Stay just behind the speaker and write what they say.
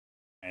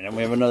Alright, and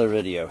we have another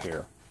video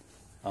here.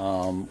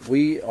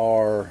 We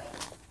are,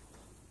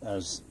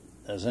 as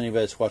anybody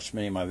that's watched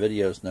many of my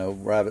videos know,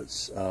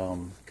 rabbits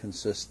one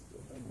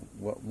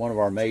of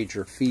our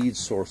major feed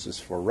sources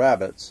for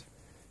rabbits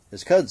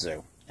is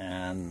kudzu.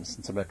 And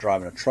since I've been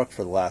driving a truck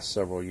for the last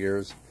several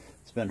years,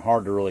 it's been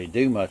hard to really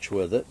do much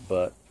with it.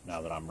 But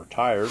now that I'm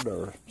retired,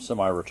 or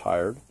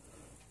semi-retired,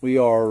 we've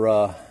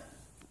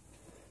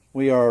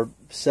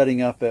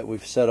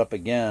set up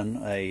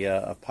again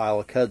a pile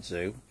of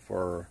kudzu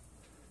for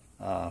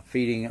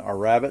feeding our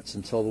rabbits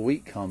until the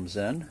wheat comes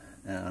in,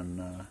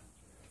 and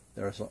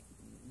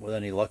with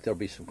any luck there'll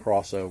be some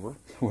crossover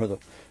where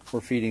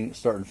we're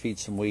starting to feed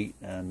some wheat,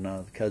 and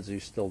the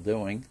kudzu's still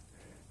doing.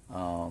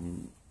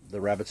 The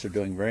rabbits are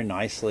doing very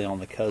nicely on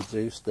the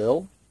kudzu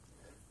still.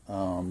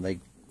 They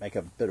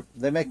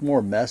make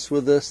more mess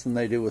with this than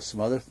they do with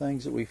some other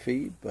things that we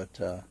feed,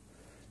 but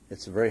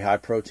it's a very high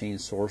protein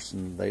source,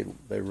 and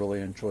they really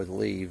enjoy the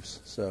leaves.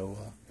 So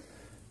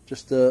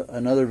just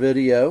another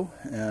video,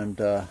 and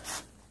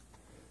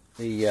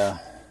this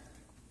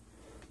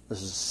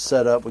is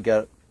set up. We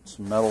got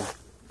some metal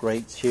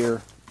grates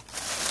here.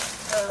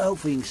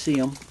 Hopefully you can see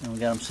them. And we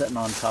got them sitting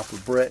on top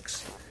of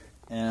bricks.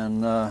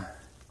 And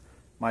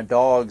my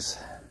dogs,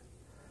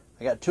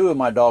 I got two of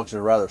my dogs that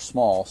are rather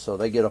small, so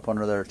they get up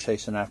under there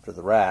chasing after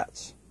the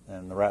rats,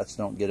 and the rats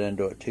don't get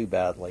into it too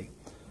badly.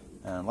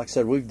 And like I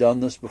said, we've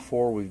done this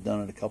before. We've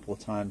done it a couple of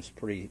times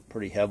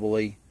pretty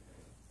heavily.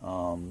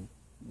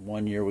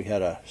 One year we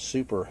had a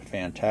super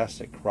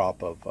fantastic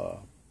crop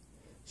of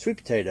sweet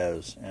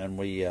potatoes, and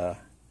we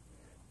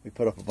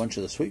put up a bunch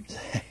of the sweet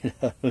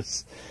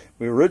potatoes.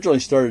 We originally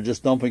started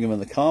just dumping them in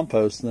the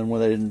compost, and then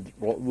when they didn't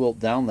wilt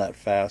down that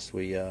fast,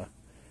 we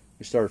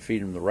started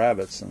feeding them the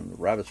rabbits, and the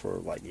rabbits were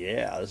like,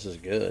 "Yeah, this is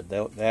good."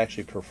 They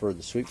actually preferred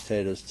the sweet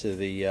potatoes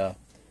to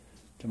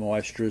my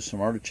wife drew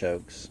some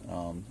artichokes,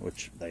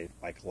 which they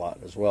like a lot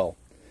as well.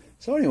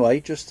 So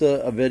anyway, just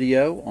a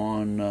video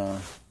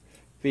on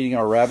feeding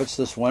our rabbits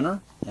this winter,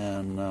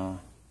 and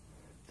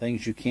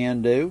things you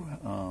can do.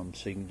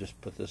 So you can just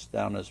put this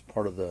down as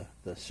part of the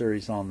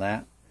series on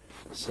that.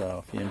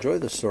 So if you enjoy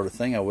this sort of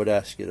thing, I would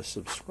ask you to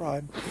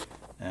subscribe,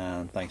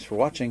 and thanks for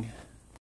watching.